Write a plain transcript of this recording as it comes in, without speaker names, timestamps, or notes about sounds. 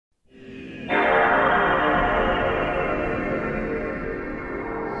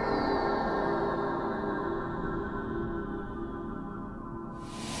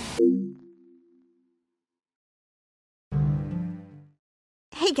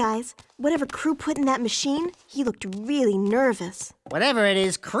Hey guys, whatever Crew put in that machine, he looked really nervous. Whatever it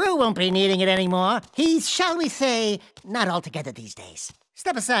is, Crew won't be needing it anymore. He's, shall we say, not altogether these days.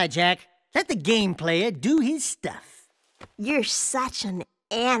 Step aside, Jak. Let the game player do his stuff. You're such an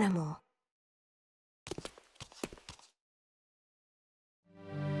animal.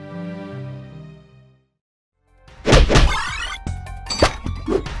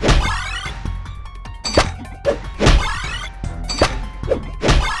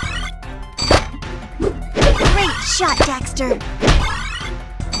 Great shot, Daxter.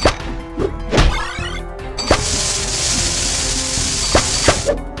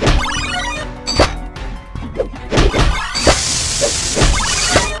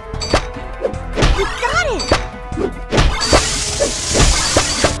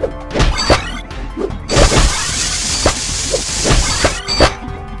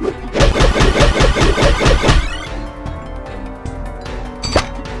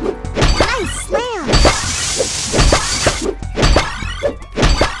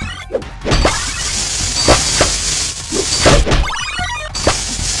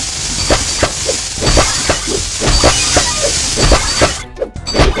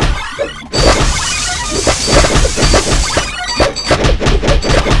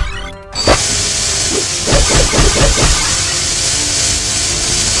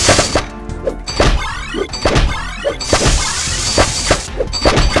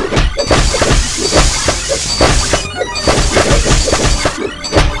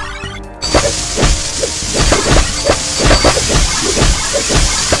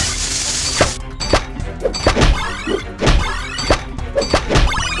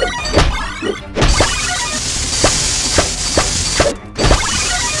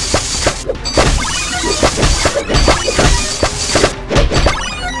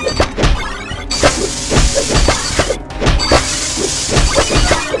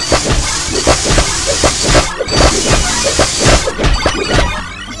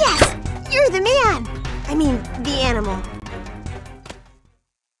 The animal.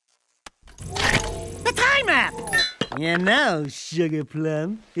 The time map! You know, Sugar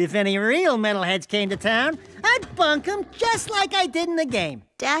Plum, if any real metalheads came to town, I'd bunk them just like I did in the game.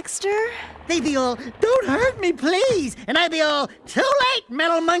 Daxter? They'd be all, "Don't hurt me, please!" And I'd be all, "Too late,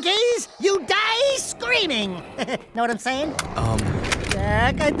 metal monkeys! You die screaming!" Know what I'm saying?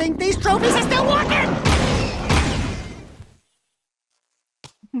 Jak, I think these trophies are still working!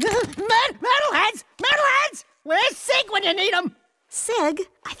 Metalheads! Metalheads! Where's Sig when you need him? Sig?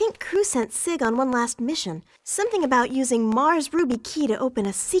 I think Crew sent Sig on one last mission. Something about using Mars Ruby Key to open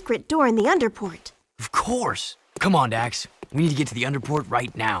a secret door in the underport. Of course. Come on, Dax. We need to get to the underport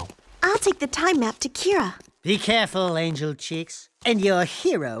right now. I'll take the time map to Kira. Be careful, Angel Cheeks, and your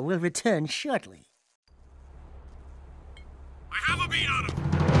hero will return shortly. I have a beat on him.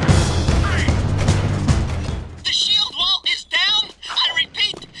 The shield wall is down. I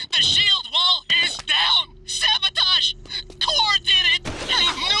repeat, the shield wall is down. Sabotage. Core did it. I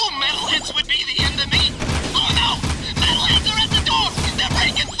knew metalheads would be the end of me. Oh no! Metalheads are at the door. They're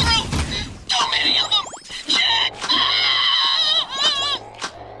breaking through. Too many of them. Jak!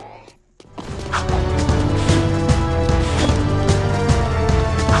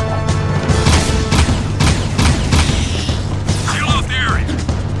 Seal off the area.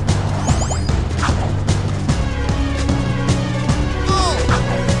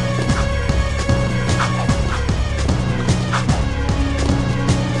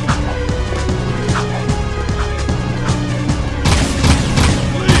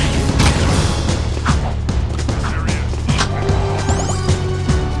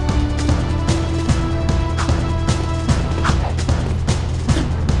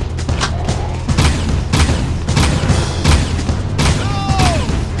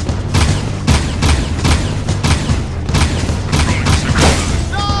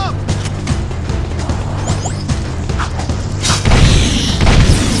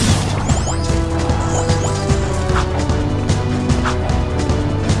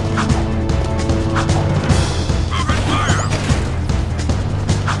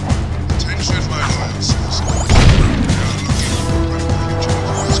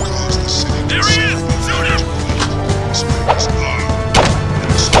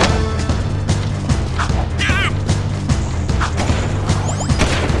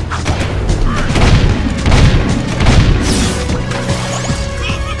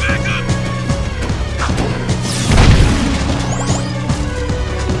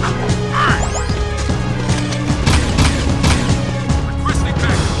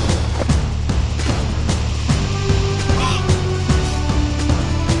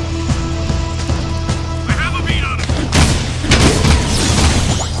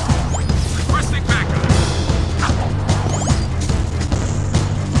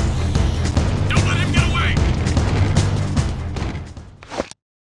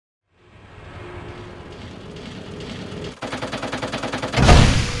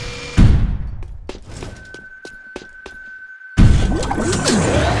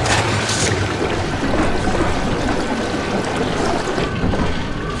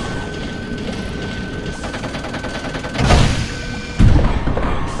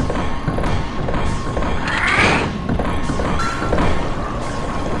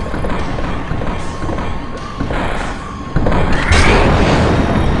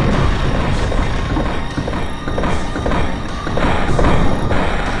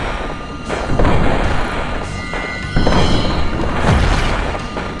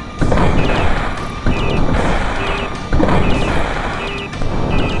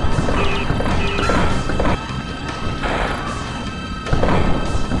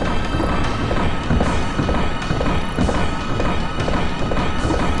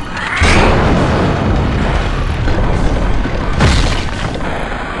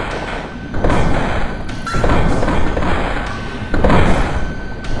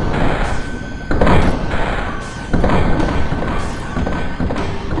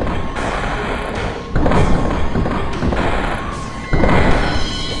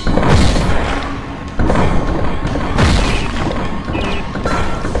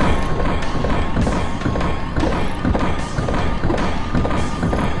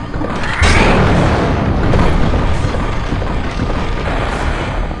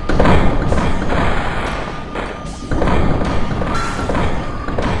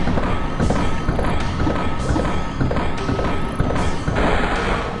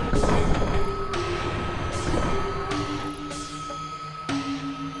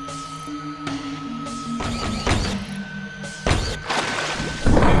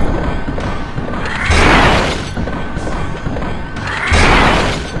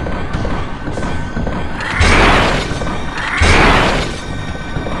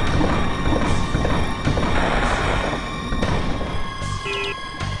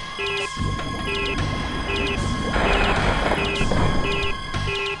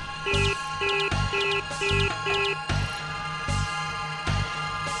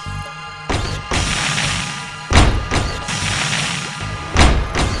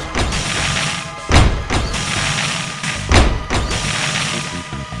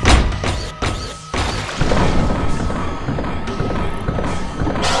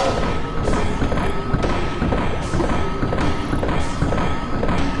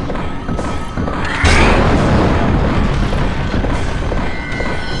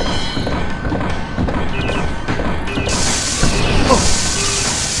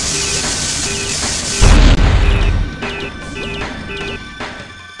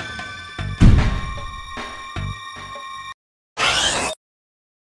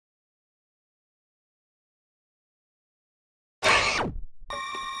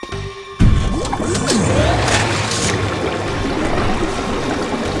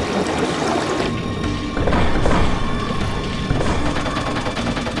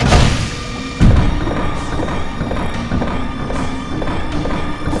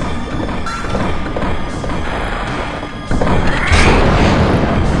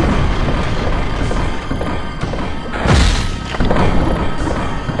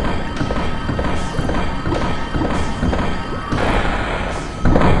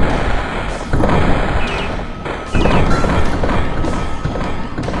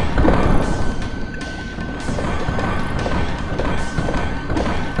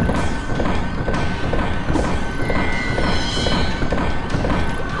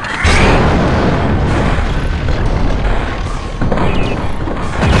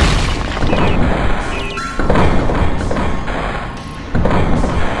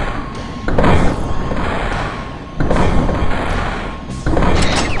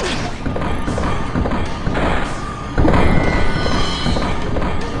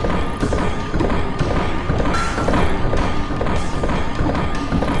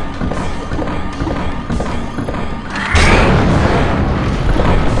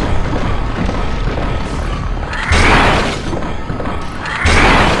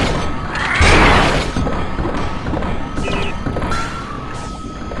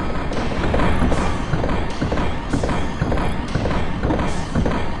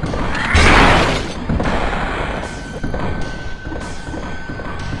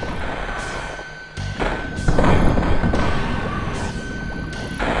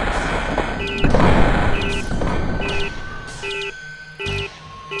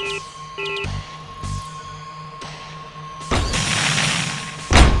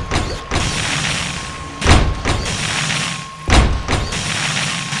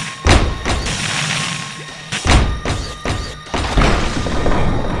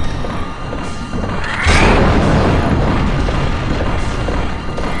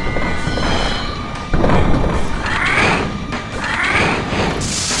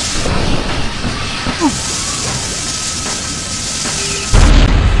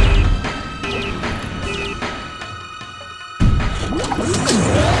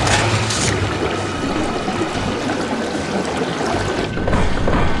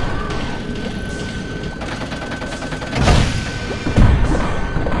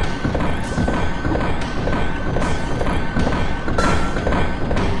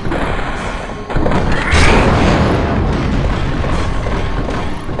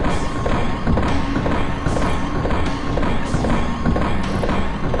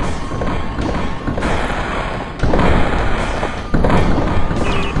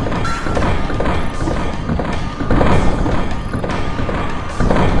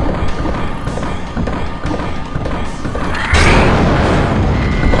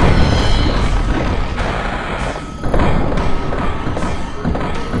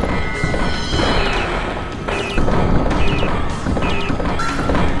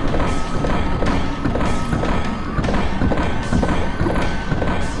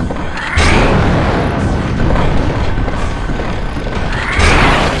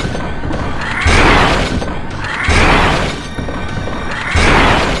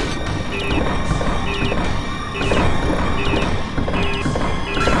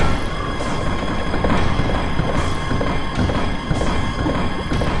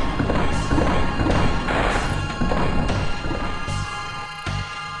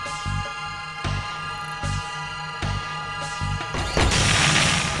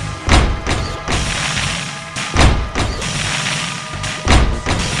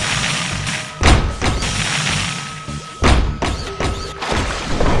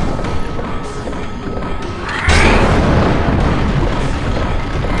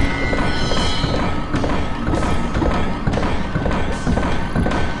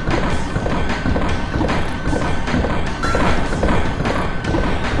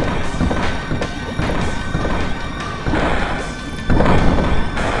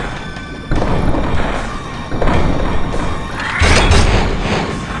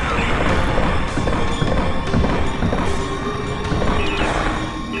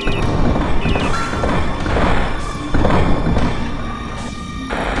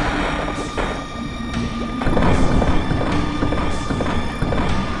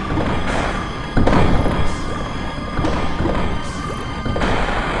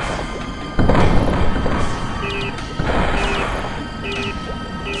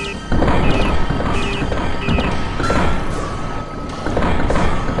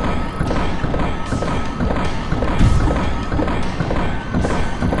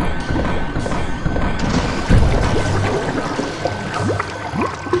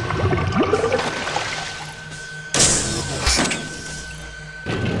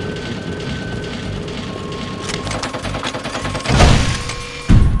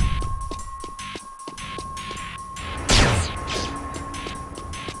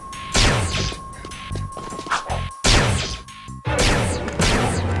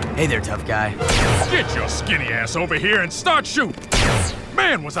 Hey there, tough guy. Get your skinny ass over here and start shooting.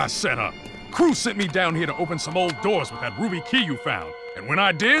 Man, was I set up. Crew sent me down here to open some old doors with that ruby key you found. And when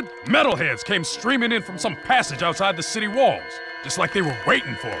I did, metalheads came streaming in from some passage outside the city walls. Just like they were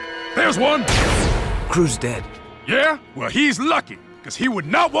waiting for me. There's one. Crew's dead. Yeah? Well, he's lucky, because he would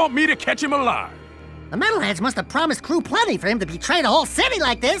not want me to catch him alive. The metalheads must have promised Crew plenty for him to betray the whole city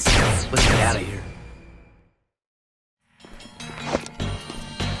like this. Let's get out of here.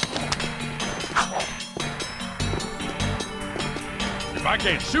 If I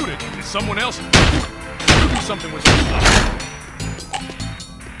can't shoot it, it's someone else. You do something with it.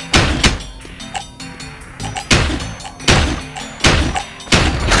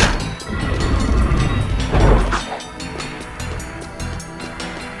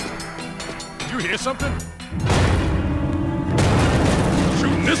 You hear something?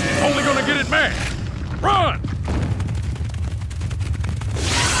 Shooting this is only gonna get it mad. Run!